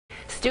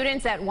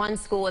Students at one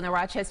school in the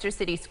Rochester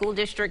City School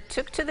District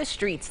took to the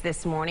streets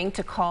this morning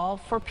to call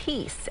for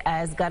peace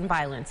as gun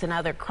violence and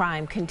other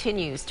crime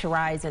continues to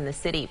rise in the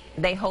city.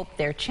 They hope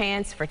their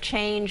chants for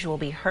change will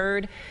be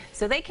heard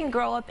so they can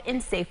grow up in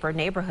safer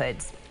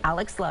neighborhoods.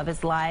 Alex Love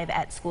is live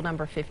at school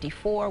number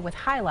 54 with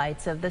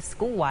highlights of the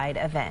school-wide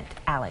event.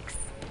 Alex.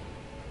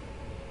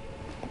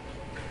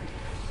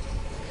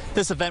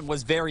 This event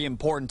was very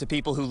important to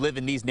people who live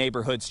in these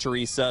neighborhoods,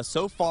 Teresa.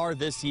 So far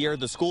this year,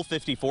 the School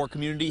 54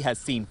 community has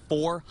seen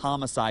 4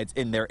 homicides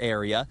in their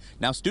area.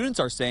 Now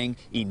students are saying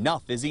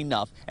enough is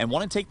enough and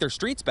want to take their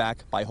streets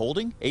back by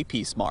holding a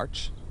peace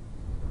march.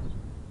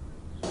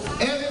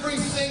 Every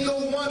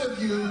single one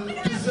of you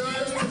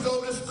deserves to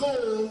go to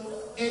school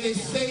in a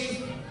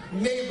safe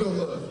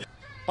neighborhood.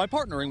 By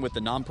partnering with the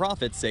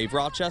nonprofit Save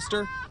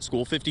Rochester,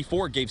 School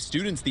 54 gave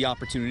students the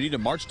opportunity to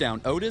march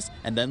down Otis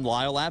and then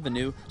Lyle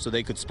Avenue so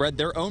they could spread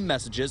their own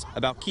messages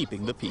about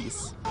keeping the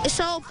peace. It's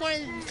so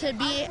important to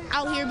be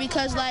out here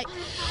because, like,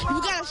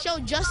 you gotta show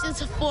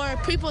justice for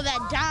people that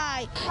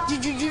die.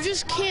 You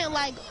just can't,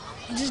 like,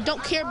 just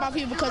don't care about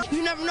people because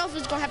you never know if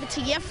it's gonna happen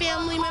to your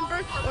family member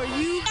or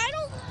you. I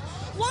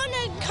don't want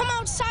to come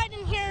outside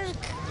and hear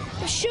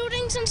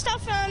shootings and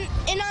stuff on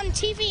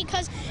TV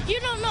because you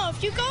don't know.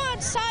 If you go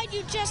outside,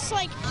 you just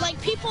like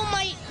people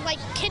might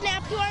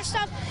kidnap you or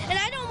stuff, and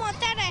I don't want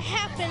that to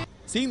happen.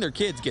 Seeing their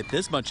kids get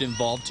this much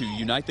involved to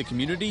unite the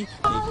community made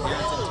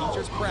parents and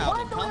teachers proud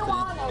and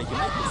confident they can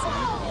make the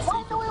city a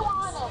safer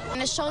place.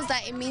 And it shows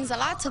that it means a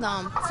lot to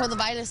them for the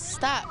violence to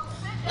stop.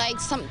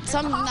 Like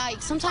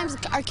sometimes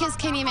our kids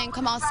can't even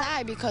come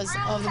outside because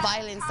of the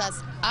violence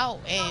that's out,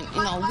 and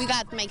we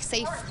got to make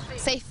safe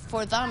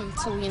for them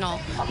to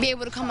be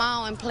able to come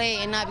out and play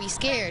and not be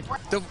scared.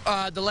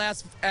 The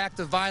last act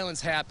of violence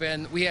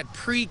happened. We had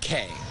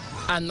pre-K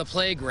on the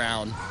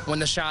playground when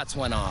the shots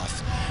went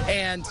off,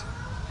 and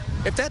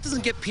if that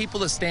doesn't get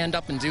people to stand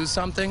up and do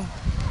something,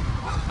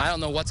 I don't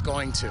know what's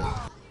going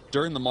to.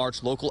 During the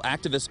march, local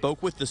activists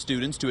spoke with the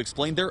students to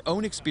explain their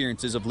own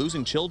experiences of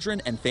losing children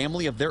and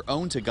family of their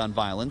own to gun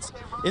violence,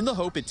 in the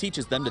hope it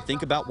teaches them to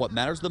think about what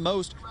matters the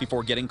most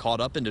before getting caught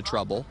up into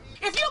trouble.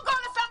 If you go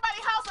to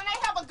somebody's house and they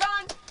have a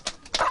gun,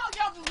 tell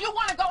you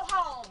want to go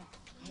home.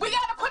 We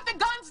got to put the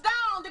guns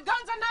down. The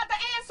guns are not the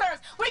answers.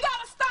 We got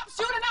to stop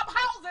shooting up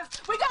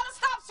houses. We got to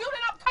stop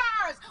shooting up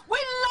cars. We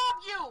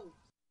love you.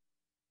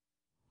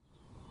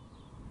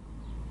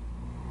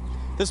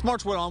 This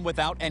march went on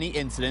without any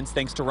incidents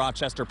thanks to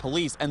Rochester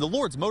Police and the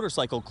Lourdes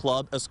Motorcycle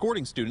Club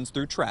escorting students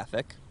through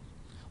traffic.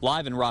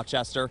 Live in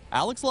Rochester,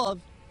 Alex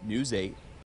Love, News 8.